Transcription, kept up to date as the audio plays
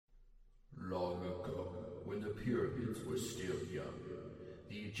pyramids were still young,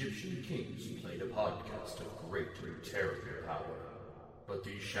 the Egyptian kings played a podcast of great and terrible power. But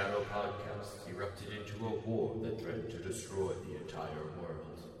these shadow podcasts erupted into a war that threatened to destroy the entire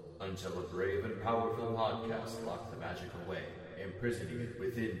world, until a brave and powerful podcast locked the magic away, imprisoning it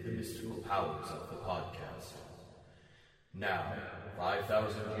within the mystical powers of the podcast. Now,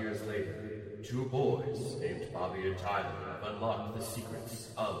 5,000 years later, two boys named Bobby and Tyler have unlocked the secrets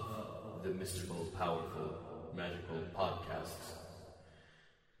of the mystical, powerful, magical podcasts.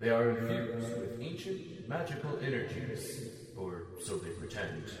 They are infused with ancient magical energies, or so they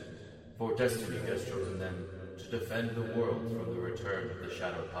pretend, for destiny has chosen them to defend the world from the return of the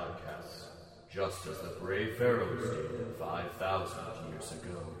Shadow Podcasts, just as the brave pharaohs did 5,000 years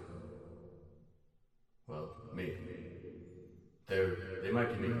ago. Well, maybe. They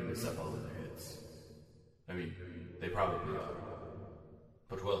might be making this up all in their heads. I mean, they probably are.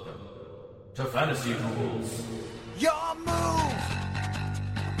 But welcome to Fantasy Duels. Your move!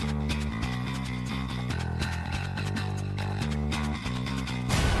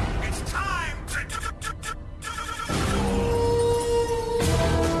 It's time to...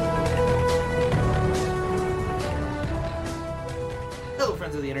 Hello,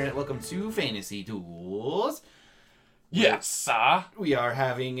 friends of the internet. Welcome to Fantasy Duels. Yes, sir. We are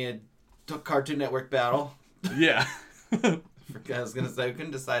having a Cartoon Network battle. Yeah. I was going to say, I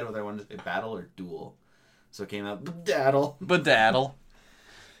couldn't decide whether I wanted to say battle or duel. So it came out Badaddle. Badaddle.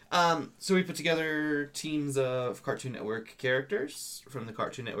 So we put together teams of Cartoon Network characters from the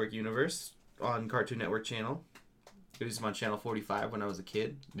Cartoon Network universe on Cartoon Network channel. It was on channel 45 when I was a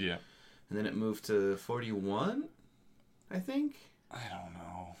kid. Yeah. And then it moved to 41, I think. I don't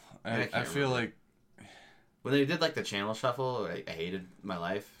know. I I feel like... When they did like the channel shuffle, I hated my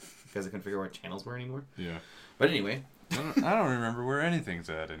life because I couldn't figure out where channels were anymore. Yeah. But anyway. I don't remember where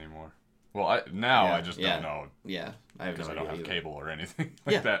anything's at anymore. Well, I just don't know. Yeah. I have no Because I idea don't have either. cable or anything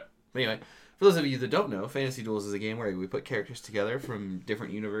like that. But anyway, for those of you that don't know, Fantasy Duels is a game where we put characters together from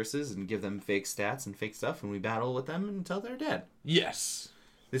different universes and give them fake stats and fake stuff, and we battle with them until they're dead. Yes.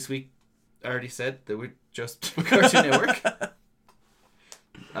 This week, I already said that we're just Cartoon Network.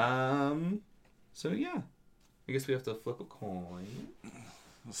 So yeah. I guess we have to flip a coin.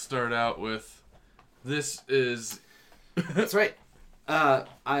 We'll start out with... This is... That's right. I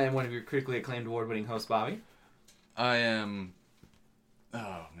am one of your critically acclaimed award-winning hosts, Bobby. I am...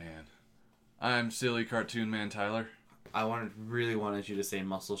 Oh, man. I'm Silly Cartoon Man Tyler. I really wanted you to say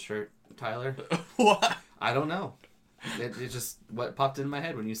muscle shirt, Tyler. What? I don't know. It just what popped in my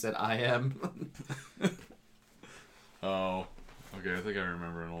head when you said I am. Oh. Okay, I think I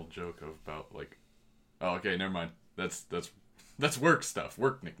remember an old joke about, like... Oh, okay, never mind. That's work stuff.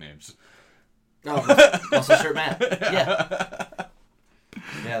 Work nicknames. Oh, muscle shirt Matt. Yeah.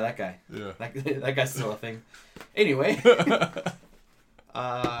 Yeah, that guy. Yeah. That guy's still a thing. Anyway.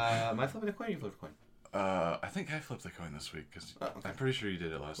 Am I flipping a coin or you flipping a coin? I think I flipped the coin this week, because okay. I'm pretty sure you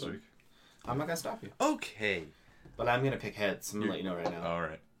did it last week. I'm not going to stop you. Okay. But I'm going to pick heads. I'm going to let you know right now.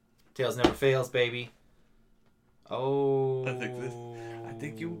 Alright. Tails never fails, baby. Oh. I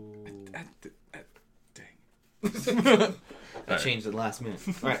think you... I Right. changed at the last minute.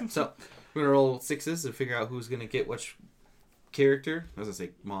 Alright, so we're going to roll sixes to figure out who's going to get which character. I was going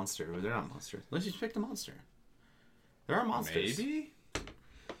to say monster, but they're not monsters. Let's just pick the monster. There are monsters. Maybe?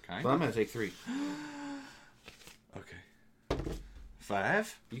 Kind But I'm going to take 3. Okay.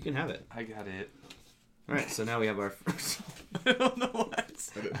 5? You can have it. I got it. Alright, so now we have our first. I don't know why I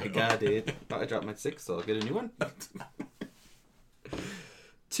said it. I got it. I dropped my 6, so I'll get a new one.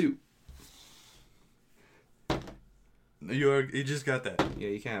 2. You just got that. Yeah,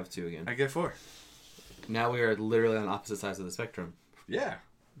 you can have 2 again. I get 4. Now we are literally on opposite sides of the spectrum. Yeah.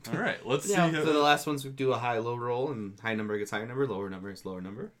 All right. Let's see. Yeah, so the last ones we do a high-low roll, and high number gets higher number, lower number is lower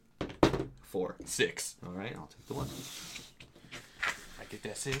number. 4. 6. Alright, I'll take the 1. I get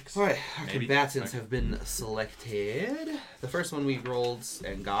that 6. Alright, our Maybe. combatants have been selected. The first one we rolled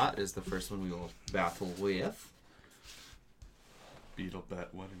and got is the first one we will battle with. Beetle bat.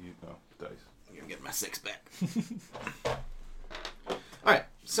 What are you? Oh, dice. I'm gonna get my 6 back. Alright,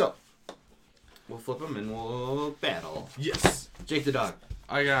 so we'll flip them and we'll battle. Yes. Jake the dog.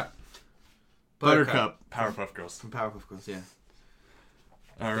 I got Buttercup. Powerpuff Girls. From Powerpuff Girls, yeah.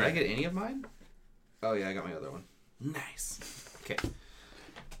 All Did I right. get any of mine? Oh yeah, I got my other one. Nice. Okay.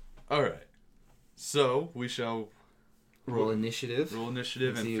 All right. So we shall Roll initiative. roll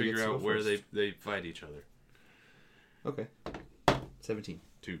initiative Let's and see who figure gets to out go where first. they fight each other. Okay. 17.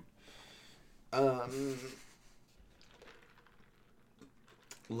 2.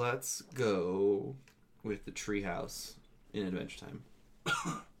 Let's go with the treehouse in Adventure Time.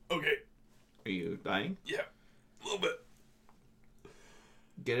 Okay. Are you dying? Yeah. little bit.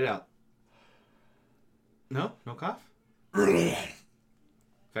 Get it out. No cough. Fair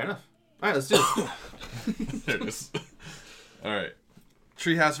enough. All right, let's do it. There it is. All right.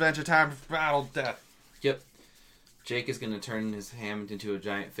 Treehouse Adventure time for battle death. Yep. Jake is going to turn his hand into a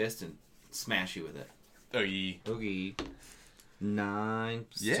giant fist and smash you with it. Oh, ye. Okay. 9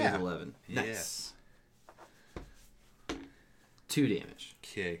 plus 2 is 11. Nice. 2 damage.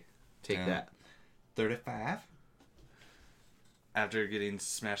 Okay. Take that. 35. After getting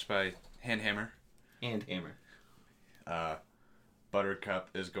smashed by hand hammer. And hammer. Buttercup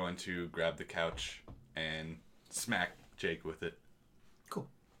is going to grab the couch and smack Jake with it. Cool.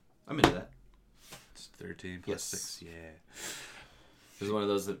 I'm into that. It's 13 plus 6. Yeah. This is one of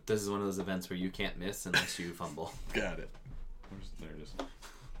those events where you can't miss unless you fumble. Got it. There it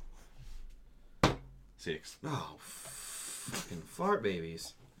is. 6. Oh, fucking fart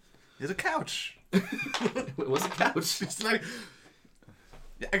babies. It's a couch. It was a couch. It's not.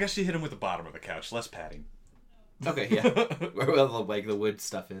 I guess she hit him with the bottom of the couch. Less padding. Okay, yeah. Where like the wood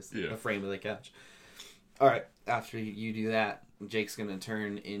stuff is. Yeah. The frame of the couch. Alright, after you do that, Jake's gonna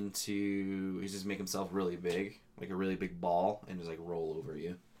turn into... He's just make himself really big. Like a really big ball. And just like roll over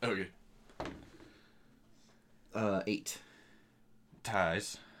you. Okay. 8.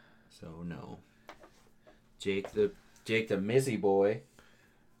 Ties. So no. Jake the Mizzy boy.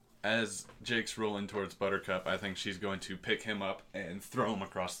 As Jake's rolling towards Buttercup, I think she's going to pick him up and throw him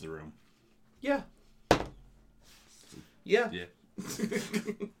across the room. Yeah. Yeah.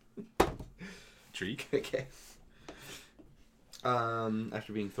 Treek. Okay.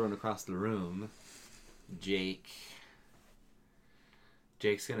 After being thrown across the room, Jake's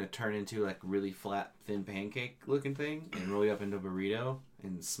gonna turn into like really flat, thin pancake looking thing and roll you up into a burrito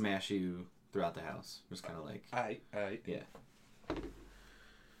and smash you throughout the house. Just kind of like... Aight. Yeah.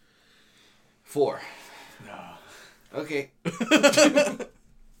 4. No. Okay.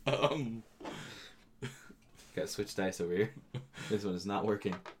 Gotta switch dice over here. This one is not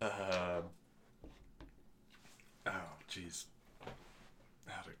working. Oh, jeez.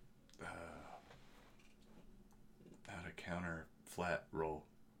 How to counter flat roll?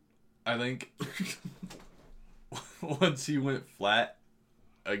 I think once he went flat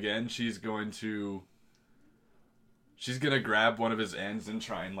again, she's gonna grab one of his ends and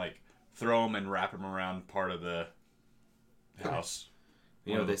try and like throw him and wrap him around part of the house.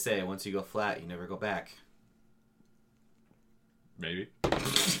 You know what they say, once you go flat, you never go back. Maybe.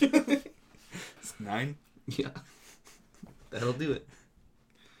 It's 9? Yeah. That'll do it.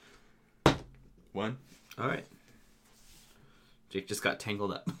 1. Alright. Jake just got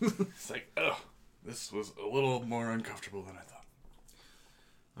tangled up. It's like, oh, this was a little more uncomfortable than I thought.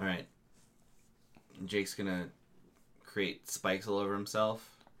 Alright. Jake's gonna create spikes all over himself,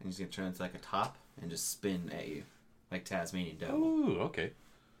 and he's gonna turn into like a top and just spin at you. Like Tasmanian Devil. Ooh, okay.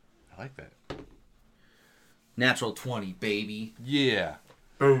 I like that. Natural 20, baby. Yeah.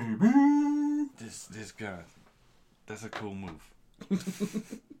 This guy. That's a cool move.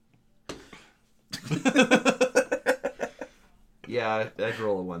 Yeah, I'd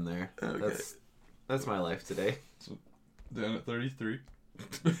roll a 1 there. Okay. That's my life today. So, down at 33.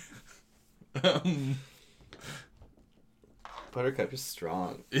 Buttercup is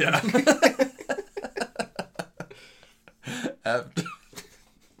strong. Yeah.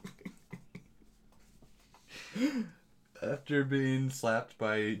 After being slapped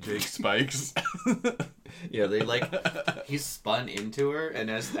by Jake Spikes. Yeah, they like he spun into her, and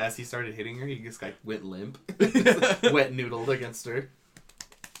as he started hitting her, he just like went limp, wet noodled against her.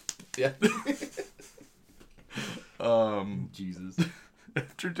 Yeah. Jesus.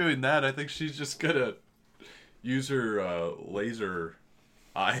 After doing that, I think she's just gonna use her laser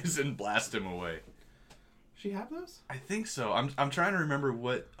eyes and blast him away. She have those? I think so. I'm trying to remember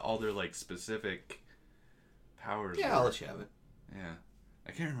what all their like specific powers Yeah, were. I'll let you have it. Yeah.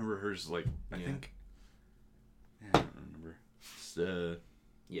 I can't remember hers, like, I think... Yeah, I don't remember.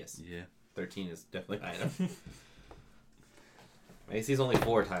 Yes. Yeah. 13 is definitely high enough. My AC's only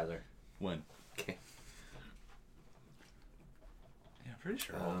 4, Tyler. When? Okay. Yeah, I'm pretty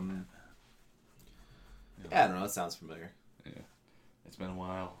sure. Yeah, I don't know. It sounds familiar. Yeah. It's been a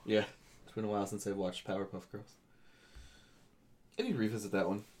while. Yeah. It's been a while since I've watched Powerpuff Girls. I need to revisit that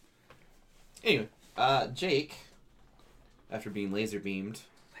one. Anyway, Jake, after being laser beamed,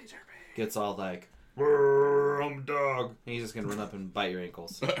 gets all like, I'm a dog. And he's just gonna run up and bite your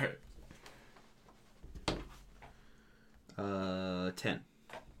ankles. Alright. 10.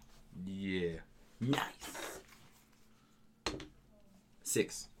 Yeah. Nice.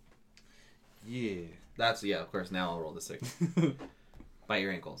 6. Yeah. That's, yeah, of course, now I'll roll the 6. Bite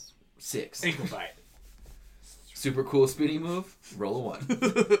your ankles. 6. Ankle bite. Super cool spinning move. Roll a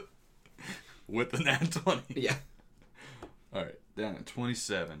 1. With the nat 20. Yeah. All right, down at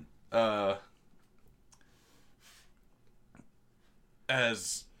 27.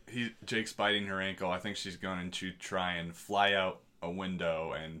 As Jake's biting her ankle, I think she's going to try and fly out a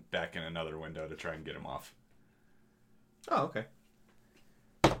window and back in another window to try and get him off. Oh, okay.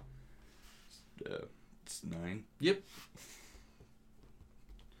 It's 9. Yep.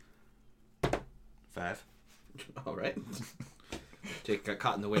 5. All right. Jake got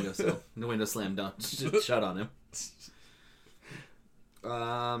caught in the windowsill. The window slammed down, shut on him.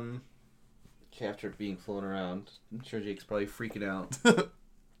 After being flown around, I'm sure Jake's probably freaking out.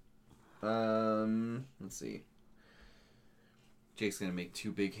 Let's see. Jake's gonna make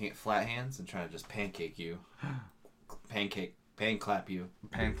 2 big flat hands and try to just pancake you. Pan clap you.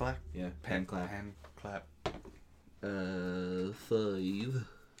 Pan clap? Yeah, pan clap. Pan clap. 5.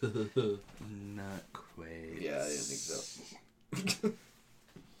 Not quite. Yeah, I didn't think so.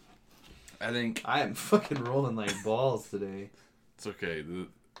 I think I am fucking rolling like balls today. it's okay.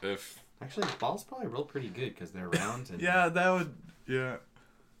 Actually, the balls probably roll pretty good because they're round and Yeah, that would... Yeah.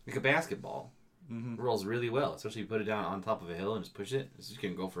 like a basketball. Mm-hmm. Rolls really well, especially if you put it down on top of a hill and just push it. It's just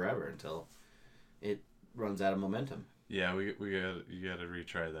gonna go forever until it runs out of momentum. Yeah, you gotta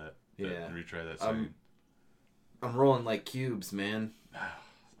retry that. Yeah. Retry that second. I'm rolling like cubes, man.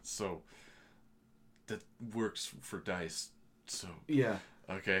 So that works for dice. So Yeah.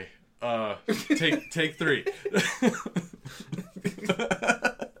 okay. Take 3.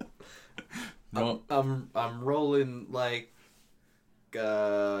 No. I'm rolling like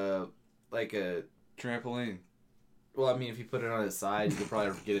a Trampoline. well, I mean, if you put it on its side, you could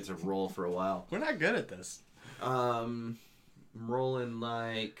probably get it to roll for a while. We're not good at this. I'm rolling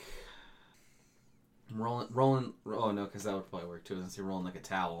like rolling. Oh no, because that would probably work too. I was gonna say rolling like a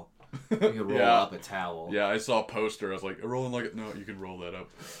towel. You could roll Yeah. up a towel. Yeah, I saw a poster. I was like, rolling like... No, you can roll that up.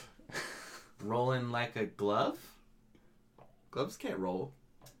 Rolling like a glove. Gloves can't roll.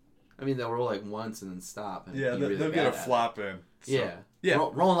 I mean, they'll roll like once and then stop. And Yeah, be really they'll bad get a at it. flop in. So. Yeah. Yeah.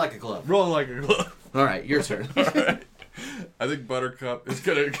 Rolling like a glove. Rolling like a glove. All right, your turn. All right. I think Buttercup is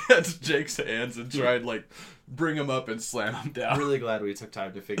going to catch Jake's hands and try and, like, bring him up and slam him down. I'm really glad we took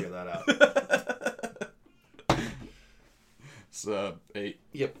time to figure that out. So, 8.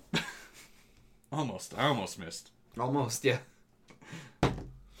 Yep. Almost. I almost missed. Almost, yeah.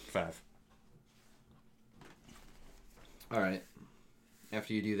 5. All right.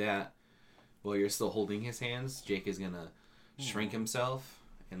 After you do that, while you're still holding his hands, Jake is going to shrink himself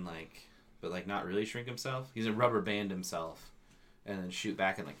and, like... But, like, not really shrink himself. He's going to rubber band himself and then shoot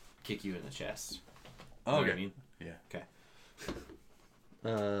back and, like, kick you in the chest. You know what I mean? Yeah.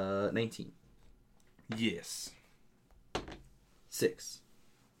 Okay. 19. Yes. 6.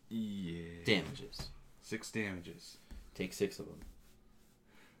 Yeah. Damages. 6 damages. Take 6 of them.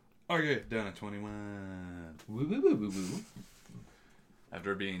 Okay, down at 21. Woo woo woo woo woo.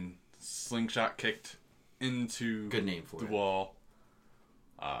 After being slingshot kicked into Good name for the it. wall,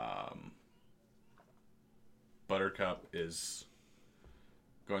 Buttercup is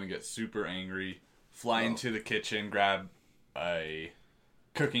going to get super angry, fly into the kitchen, grab a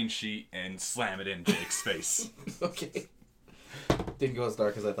cooking sheet, and slam it in Jake's face. Okay. Didn't go as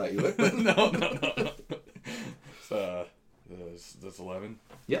dark as I thought you would. But... No. That's 11.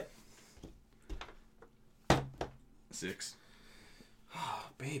 Yep. 6. Oh,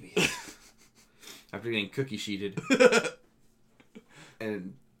 baby. After getting cookie sheeted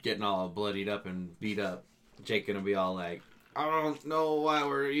and getting all bloodied up and beat up, Jake gonna be all like, I don't know why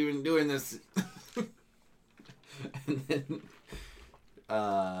we're even doing this. And then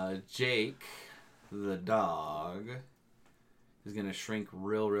Jake, the dog, is gonna shrink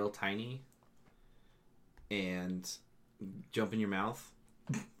real tiny and jump in your mouth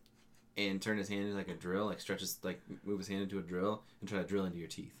and turn his hand into like a drill, like move his hand into a drill and try to drill into your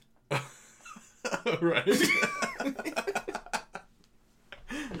teeth. Right.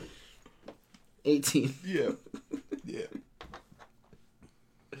 18. Yeah.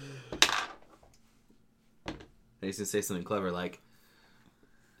 I used to say something clever like,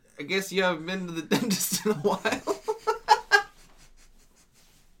 I guess you haven't been to the dentist in a while.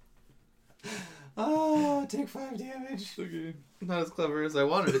 Oh, take 5 damage. Okay. Not as clever as I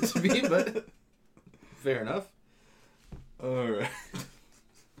wanted it to be, but fair enough. Alright.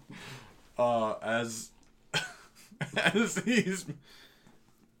 As he's...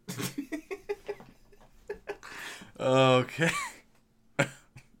 Okay.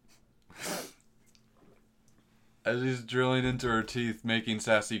 As he's drilling into her teeth, making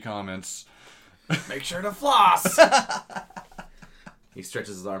sassy comments. Make sure to floss! He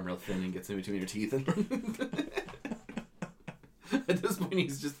stretches his arm real thin and gets in between your teeth. And At this point,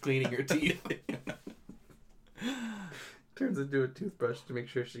 he's just cleaning her teeth. Turns into a toothbrush to make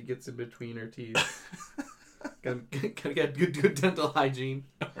sure she gets in between her teeth. Gotta get good dental hygiene.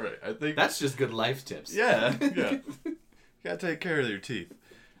 All right, I think That's just good life tips. Yeah. You gotta take care of your teeth.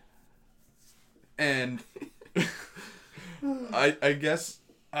 And I guess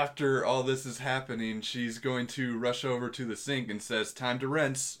after all this is happening, she's going to rush over to the sink and says, "Time to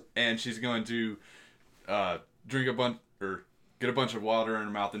rinse." And she's going to drink a bunch or get a bunch of water in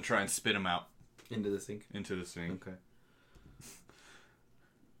her mouth and try and spit them out Into the sink. Okay.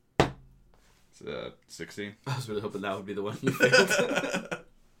 16. I was really hoping that would be the one you failed.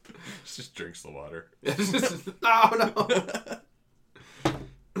 She just drinks the water. Oh no!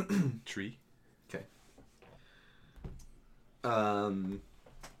 Tree. Okay.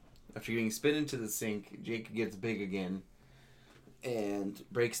 After getting spit into the sink, Jake gets big again and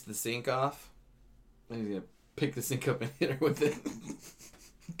breaks the sink off. And he's gonna pick the sink up and hit her with it.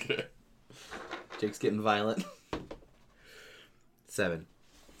 Okay. Jake's getting violent. 7.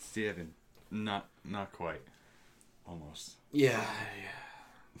 7. Not quite. Almost. Yeah.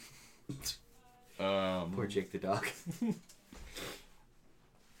 Poor Poor Jake the dog.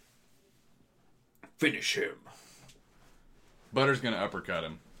 Finish him. Butter's gonna uppercut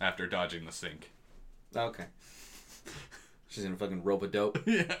him after dodging the sink. Okay. She's gonna fucking rope a dope.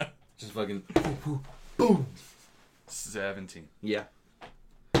 Yeah. Just fucking boom. 17. Yeah.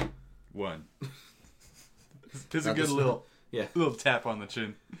 1. There's a Not good this- little Yeah. tap on the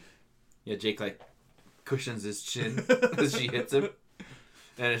chin. Yeah, Jake like cushions his chin as she hits him.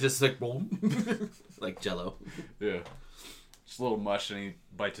 And it's just like boom. Like Jello. Yeah. Just a little mush and he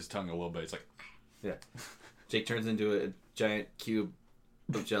bites his tongue a little bit. It's like, Yeah. Jake turns into a giant cube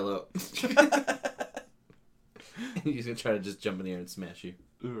of Jello. He's gonna try to just jump in the air and smash you.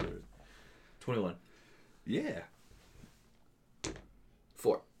 21. yeah.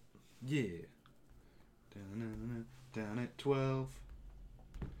 4. Yeah. Down at 12.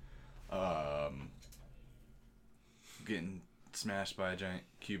 Getting smashed by a giant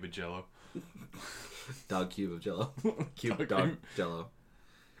cube of Jello. Dog cube of Jello. Cube Dog dog cube. Jello.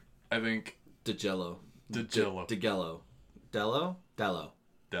 I think DeJello. DeJello. DeGello. Dello? Dello.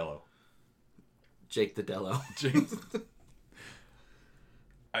 Dello. Jake the Dello.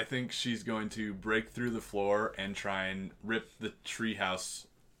 I think she's going to break through the floor and try and rip the treehouse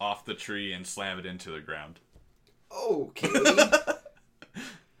off the tree and slam it into the ground. Okay.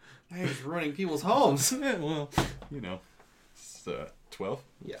 He's ruining people's homes. Yeah, well, you know. It's 12?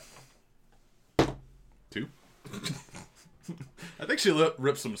 Yeah. 2? I think she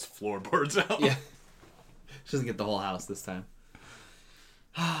ripped some floorboards out. Yeah. She doesn't get the whole house this time.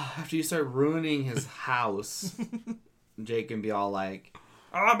 After you start ruining his house, Jake can be all like,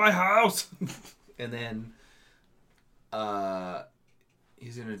 my house! And then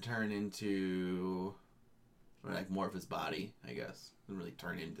he's going to turn into like more of his body, I guess. And really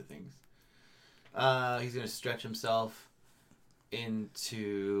turn into things. He's going to stretch himself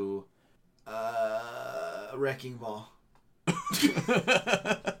into a wrecking ball.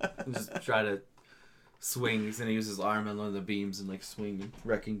 And just try to swing. He's gonna use his arm on one of the beams and like swing a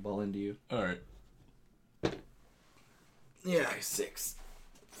wrecking ball into you. Alright. Yeah, 6.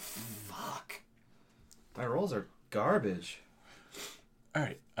 Fuck. My rolls are garbage.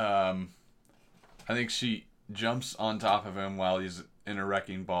 Alright. I think she jumps on top of him while he's in a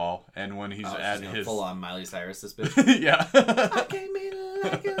wrecking ball, and when he's at his full on Miley Cyrus this bitch. yeah. I came in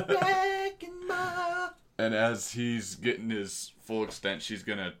like a wrecking ball. And as he's getting his full extent, she's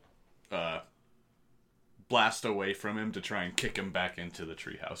gonna blast away from him to try and kick him back into the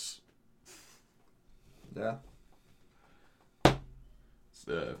treehouse. Yeah. It's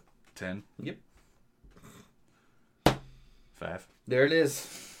 10. Yep. 5. There it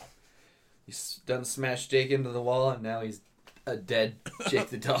is. He's done smashed Jake into the wall, and now he's a dead Jake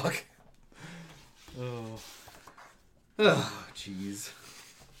the dog. Oh, jeez.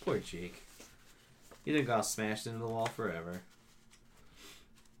 Poor Jake. He done got smashed into the wall forever.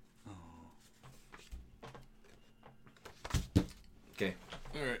 Okay,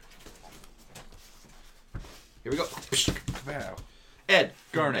 Alright. here we go. Wow. Ed.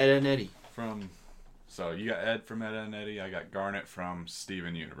 Garnet. Ed and Eddie. So you got Ed from Ed and Eddie. I got Garnet from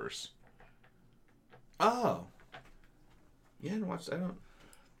Steven Universe. Oh. Yeah, I didn't watch. I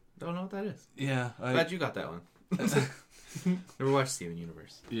don't know what that is. Yeah. Glad you got that one. Never watched Steven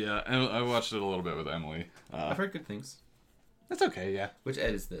Universe. Yeah, I watched it a little bit with Emily. I've heard good things. That's okay, yeah. Which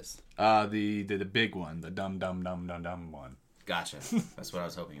Ed is this? The big one, the dumb one. Gotcha. That's what I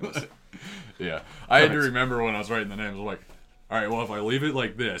was hoping it was. Yeah. I had to remember when I was writing the names. I'm like, all right, well, if I leave it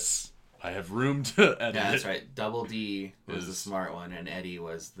like this, I have room to edit. Yeah, that's it. right. Double D was the Is- smart one, and Eddie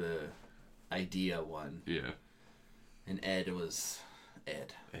was the idea one. Yeah. And Ed was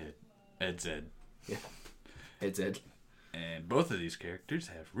Ed. Ed's Ed. Yeah. Ed's Ed. And both of these characters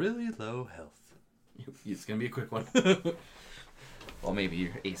have really low health. It's going to be a quick one. Well, maybe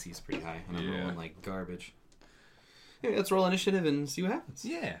your AC is pretty high, and I'm rolling like garbage. Hey, let's roll initiative and see what happens.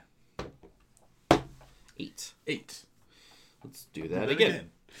 Yeah. 8. 8. Let's do that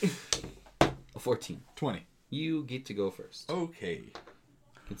again. A 14. 20. You get to go first. Okay.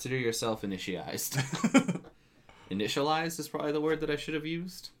 Consider yourself initialized. Initialized is probably the word that I should have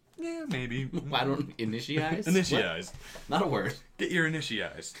used. Yeah, maybe. I don't... Initialized? Initialized. What? Not a word. Get your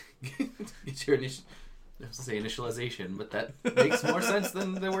initialized. Get your initial... I was going to say initialization, but that makes more sense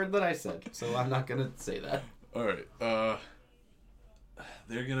than the word that I said. So I'm not going to say that. Alright,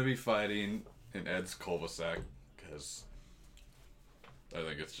 they're gonna be fighting in Ed's cul-de-sac, because I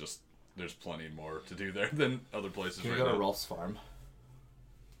think it's just, there's plenty more to do there than other places Can we right go to now. Rolf's farm?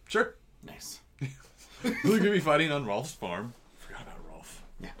 Sure. Nice. They're gonna be fighting on Rolf's farm. Forgot about Rolf.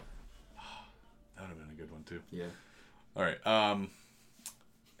 Yeah. That would have been a good one, too. Yeah. Alright,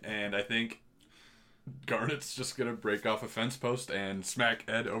 and I think Garnet's just gonna break off a fence post and smack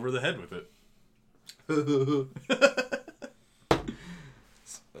Ed over the head with it.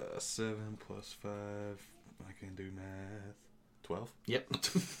 7 plus 5. I can do math. 12? Yep.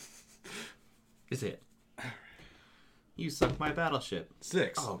 Is it? You sunk my battleship.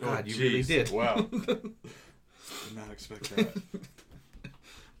 6. Oh, God, you really did. Wow. Did not expect that.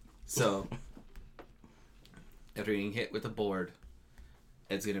 So, after getting hit with a board,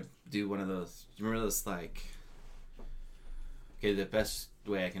 Ed's gonna do one of those. You remember those, like... Okay, the best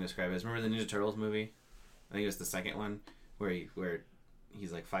way I can describe it is, remember the Ninja Turtles movie? I think it was the second one, where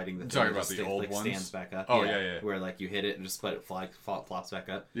he's like fighting the thing Talking that about just the old ones? stands back up. Oh, yeah. Where like you hit it and just let it flops back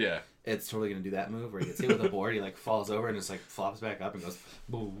up. Yeah. It's totally gonna do that move where he gets hit with a board, he like falls over and just like flops back up and goes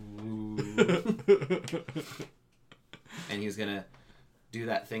boo. And he's gonna do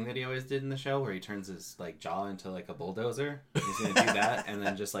that thing that he always did in the show where he turns his like jaw into like a bulldozer. He's gonna do that and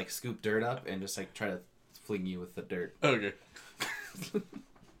then just like scoop dirt up and just like try to fling you with the dirt. Okay.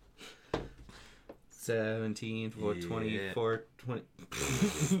 17 for Yeah. 24 20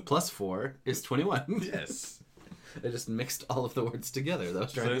 plus 4 is 21. Yes. I just mixed all of the words together. That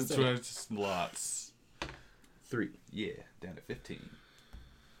was trying to say. 20 slots. 3. Yeah. Down to 15.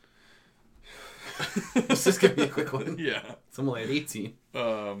 This is gonna be a quick one. Yeah. It's only at 18.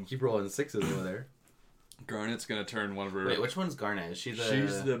 Keep rolling 6s over there. Garnet's gonna turn one of her... Wait, which one's Garnet? Is she the...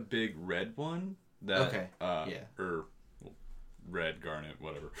 She's the big red one. That, Okay, yeah. Or red Garnet,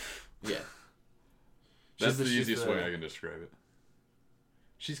 whatever. Yeah. That's She's the easiest the- way I can describe it.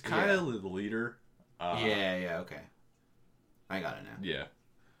 She's kind of the leader. yeah, okay. I got it now. Yeah.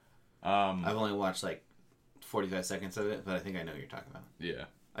 I've only watched like 45 seconds of it, but I think I know what you're talking about. Yeah.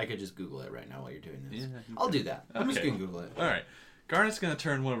 I could just Google it right now while you're doing this. Yeah, I'll do that. I'm just Okay. going to Google it. All right. Garnet's going to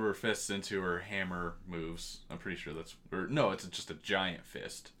turn one of her fists into her hammer moves. I'm pretty sure that's... Or, no, it's just a giant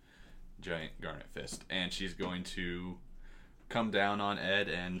fist. Giant Garnet fist. And she's going to come down on Ed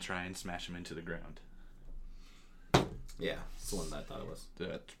and try and smash him into the ground. Yeah, it's the one that I thought it was.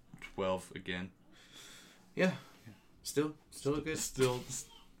 12 again. Yeah. Still a good... It's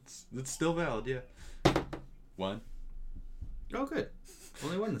still valid, yeah. 1. Oh, good.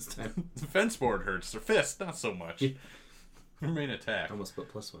 Only one this time. The fence board hurts. Her fist, not so much. Yeah. Her main attack. I almost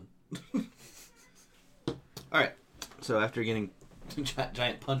put +1. Alright, so after getting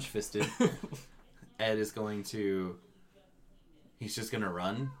giant punch fisted, Ed is going to... He's just going to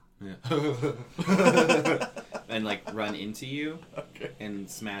run. Yeah. And like run into you. Okay. And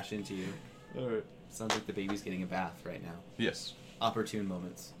smash into you. Alright. Sounds like the baby's getting a bath right now. Yes. Opportune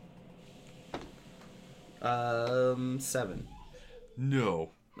moments. 7.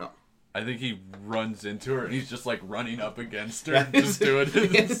 No. No. I think he runs into her and he's just like running up against her, Yeah. just doing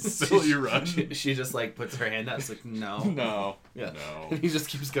his silly run. She just like puts her hand out. It's like, no. No. Yeah. No. And he just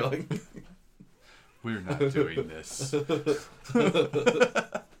keeps going. We're not doing this.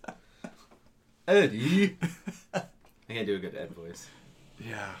 Eddie. I can't do a good Ed voice.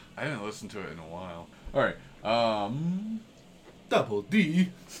 Yeah. I haven't listened to it in a while. Alright. Double D.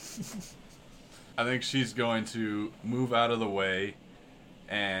 I think she's going to move out of the way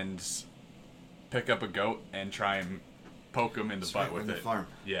and pick up a goat and try and poke him in the butt with in the it. farm.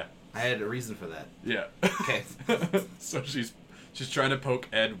 Yeah. I had a reason for that. Yeah. Okay. So she's trying to poke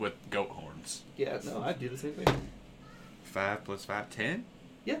Ed with goat horns. Yeah, no, I'd do the same thing. 5 plus 5, 10?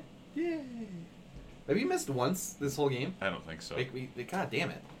 Yeah. Yay. Have you missed once this whole game? I don't think so. God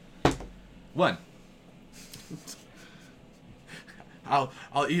damn it. 1. I'll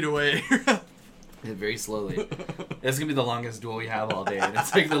eat away. And very slowly. It's gonna be the longest duel we have all day, and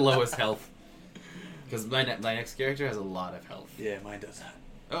it's like the lowest health. Because my next character has a lot of health. Yeah, mine does that.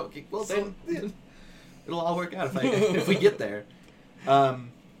 Oh, okay. Well, then it'll all work out if we get there. All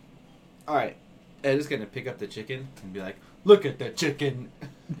right. Ed is gonna pick up the chicken and be like, "Look at the chicken,"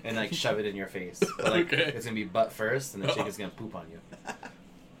 and like shove it in your face. But, like, Okay. It's gonna be butt first, and the chicken's gonna poop on you.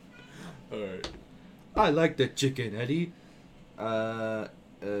 All right. I like the chicken, Eddie.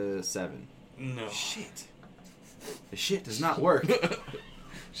 7. No. Shit. The shit does not work.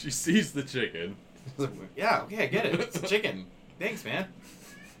 She sees the chicken. Yeah, okay, I get it. It's a chicken. Thanks, man.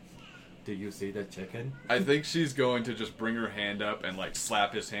 Do you see the chicken? I think she's going to just bring her hand up and like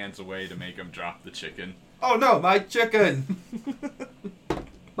slap his hands away to make him drop the chicken. Oh no, my chicken!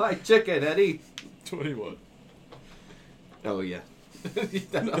 My chicken, Eddie! 21. Oh yeah. I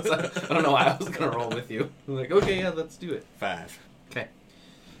don't know why I was gonna roll with you. I'm like, okay, yeah, let's do it. 5. Okay.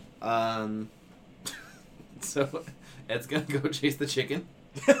 So Ed's gonna go chase the chicken.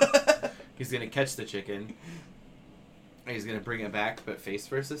 He's gonna catch the chicken. And he's gonna bring it back, but face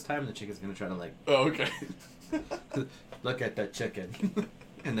first this time. And the chicken's gonna try to like Oh, okay. look at that chicken,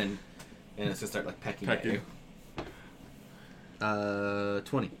 and it's gonna start like pecking at you.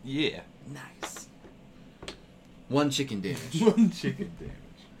 20. Yeah. Nice. 1 chicken damage. 1 chicken damage.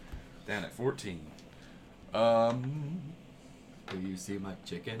 Down at 14. Do you see my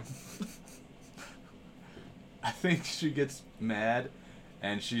chicken? I think she gets mad,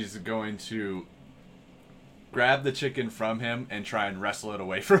 and she's going to grab the chicken from him and try and wrestle it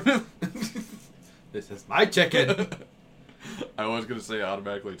away from him. This is my chicken. I was going to say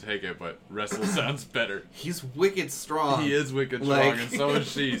automatically take it, but wrestle sounds better. He's wicked strong. He is wicked strong, and so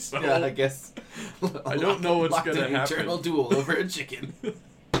is she. So yeah, I guess. I don't know what's going to An happen. eternal duel over a chicken.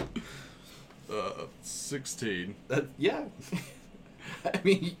 16. Yeah. I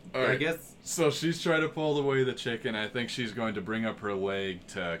mean, All right. I guess. So she's trying to pull away the chicken. I think she's going to bring up her leg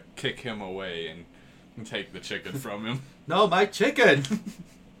to kick him away and take the chicken from him. No, my chicken.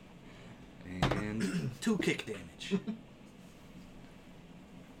 And 2 kick damage.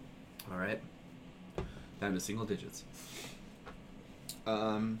 All right. Down to single digits.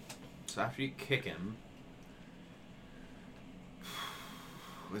 So after you kick him,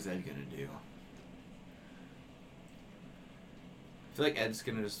 what's Ed gonna do? I feel like Ed's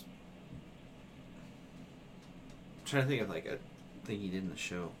gonna just. I'm trying to think of like a thing he did in the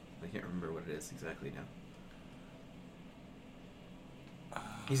show. I can't remember what it is exactly now.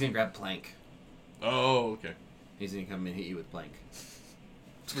 He's gonna grab Plank. Oh, okay. He's gonna come and hit you with Plank.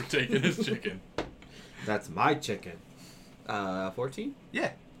 For taking his chicken. That's my chicken. 14?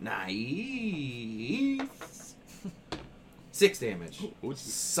 Yeah. Nice. 6 damage. Ooh.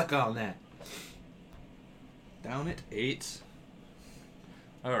 Suck on that. Down at 8.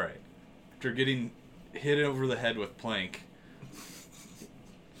 Alright. After getting hit over the head with plank, I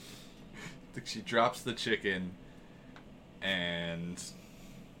think she drops the chicken and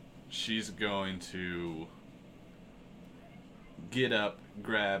she's going to get up,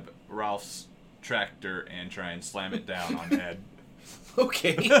 grab Ralph's tractor, and try and slam it down on Ed.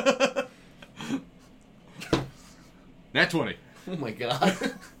 Okay. Nat 20. Oh my god.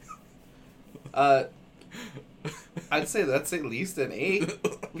 I'd say that's at least an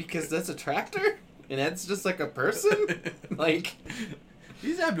 8 because that's a tractor and Ed's just like a person. Like,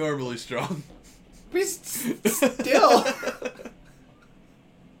 He's abnormally strong. he's still.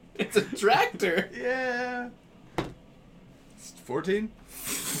 It's a tractor. Yeah. 14?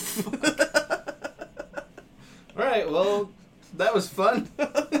 Alright, well, that was fun.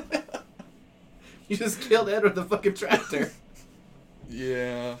 You just killed Ed with a fucking tractor.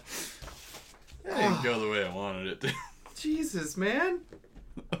 Yeah. That didn't go the way I wanted it to. Jesus, man.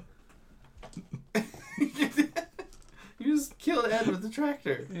 You just killed Ed with the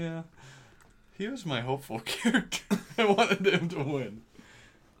tractor. Yeah. He was my hopeful character. I wanted him to win.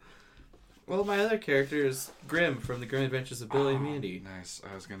 Well, my other character is Grim from The Grim Adventures of Billy and Mandy. Nice.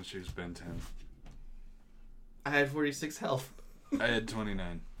 I was going to choose Ben 10. I had 46 health. I had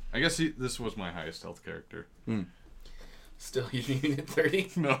 29. I guess this was my highest health character. Still, you needed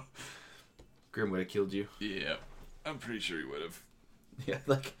 30. No. Grim would have killed you. Yeah. I'm pretty sure he would have. Yeah,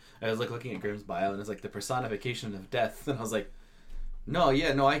 like, I was like looking at Grim's bio and it's like the personification of death. And I was like, no,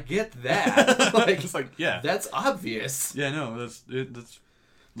 I get that. Like, It's like, yeah. that's obvious. Yeah, no, that's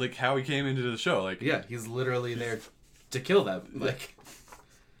like how he came into the show. Like, Yeah, he's literally there to kill them. Like,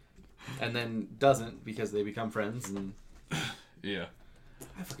 and then doesn't because they become friends. And yeah.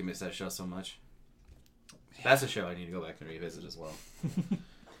 I fucking miss that show so much. That's a show I need to go back and revisit as well.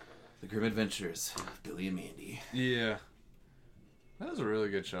 The Grim Adventures of Billy and Mandy. Yeah. That was a really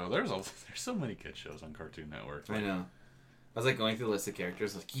good show. There's so many good shows on Cartoon Network. I know. I was like going through the list of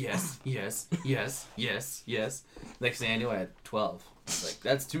characters, like yes, yes, yes, yes, yes. Next thing I knew, I had 12. I was like,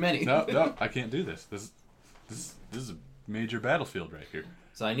 that's too many. No, I can't do this. This is a major battlefield right here.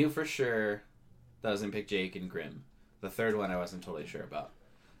 So I knew for sure that I was gonna pick Jake and Grimm. The third one I wasn't totally sure about.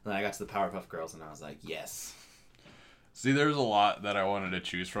 And then I got to the Powerpuff Girls, and I was like, yes. See, there's a lot that I wanted to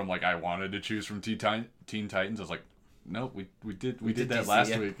choose from. Like I wanted to choose from Teen Titans. I was like, nope, we did that DC,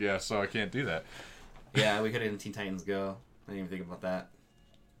 last week. Yeah, so I can't do that. Yeah, we could have done Teen Titans Go. I didn't even think about that.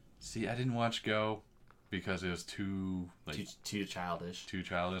 See, I didn't watch Go because it was too Too childish. Too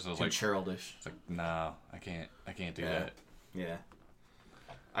childish. I was Too like, childish. it's like, nah, I can't do Yeah. that. Yeah.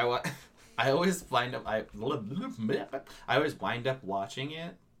 I always wind up I always wind up watching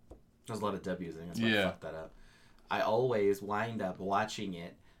it. There's a lot of W's in it, so I fucked that up. I always wind up watching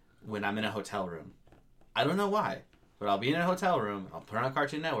it when I'm in a hotel room. I don't know why, but I'll be in a hotel room, I'll put on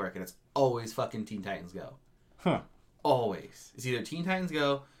Cartoon Network, and it's always fucking Teen Titans Go. Huh. Always. It's either Teen Titans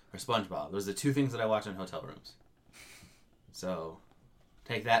Go or SpongeBob. Those are the two things that I watch in hotel rooms. So,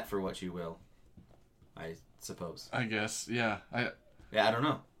 take that for what you will, I suppose. I guess, yeah. Yeah, I don't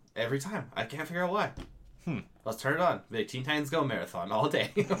know. Every time. I can't figure out why. Let's turn it on. Like, Teen Titans Go marathon all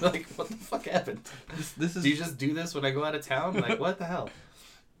day. I'm like, what the fuck happened? This is... Do you just do this when I go out of town? Like, what the hell?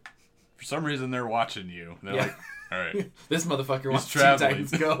 For some reason, they're watching you. They're like, all right. This motherfucker wants Teen traveling.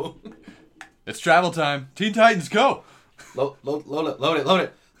 Titans Go. It's travel time. Teen Titans Go! Load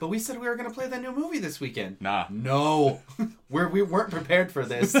it. But we said we were going to play that new movie this weekend. Nah. No. We weren't prepared for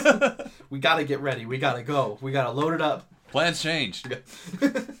this. We got to get ready. We got to go. We got to load it up. Plans changed.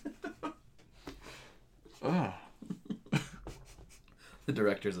 Oh. The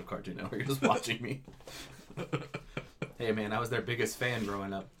directors of Cartoon Network are just watching me. Hey man, I was their biggest fan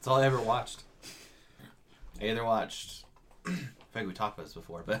growing up. That's all I ever watched. I either watched, I think we talked about this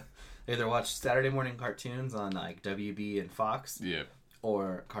before, but I either watched Saturday morning cartoons on like WB and Fox, Yeah.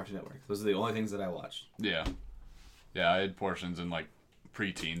 or Cartoon Network. Those are the only things that I watched. Yeah. Yeah, I had portions in like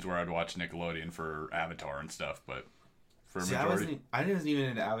pre-teens where I'd watch Nickelodeon for Avatar and stuff, but for a majority... I didn't even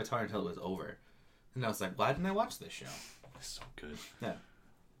into Avatar until it was over. And I was like, why didn't I watch this show? It's so good. Yeah.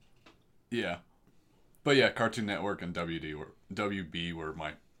 Yeah. But yeah, Cartoon Network and WB were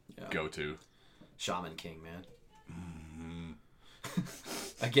my go-to. Shaman King, man. Mm-hmm.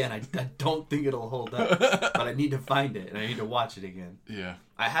 Again, I don't think it'll hold up, but I need to find it and I need to watch it again. Yeah.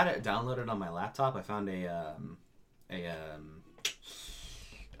 I had it downloaded on my laptop. I found a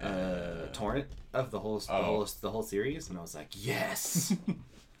torrent of the whole series, and I was like, yes.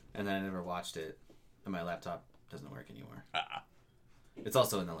 And then I never watched it, and my laptop doesn't work anymore. It's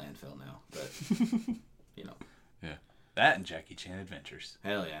also in the landfill now, but you know. Yeah. That and Jackie Chan Adventures.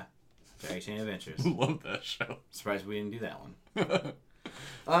 Hell yeah. Jackie Chan Adventures. Love that show. Surprised we didn't do that one.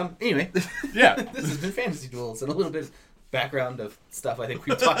 Anyway. Yeah. This has been Fantasy Duels and a little bit of background of stuff I think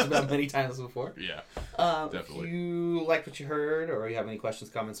we've talked about many times before. Yeah. If Definitely. you like what you heard or you have any questions,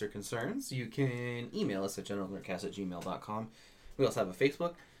 comments, or concerns, you can email us at generalnerdcast@gmail.com. We also have a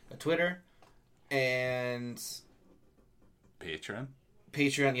Facebook, a Twitter, and Patreon,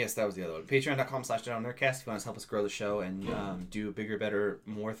 yes, that was the other one. Patreon.com/generalnerdcast if you want to help us grow the show and do bigger, better,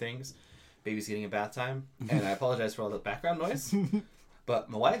 more things. Baby's getting a bath time. And I apologize for all the background noise. But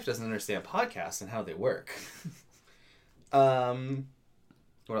my wife doesn't understand podcasts and how they work. What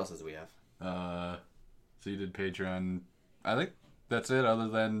else do we have? So you did Patreon. I think that's it, other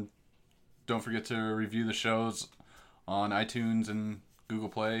than don't forget to review the shows on iTunes and Google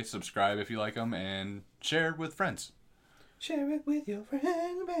Play. Subscribe if you like them, and share with friends. Share it with your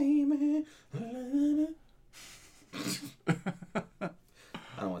friend, baby. I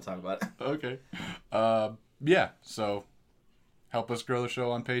don't want to talk about it. Okay. Yeah, so help us grow the show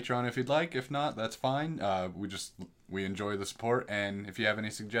on Patreon if you'd like. If not, that's fine. We enjoy the support, and if you have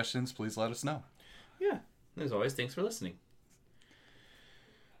any suggestions, please let us know. Yeah. As always, thanks for listening.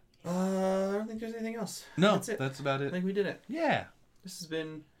 I don't think there's anything else. No, that's it. That's about it. I think we did it. Yeah. This has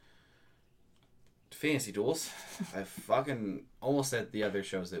been Fantasy Duels. I fucking almost said the other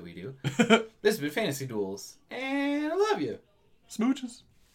shows that we do. This has been Fantasy Duels, and I love you. Smooches.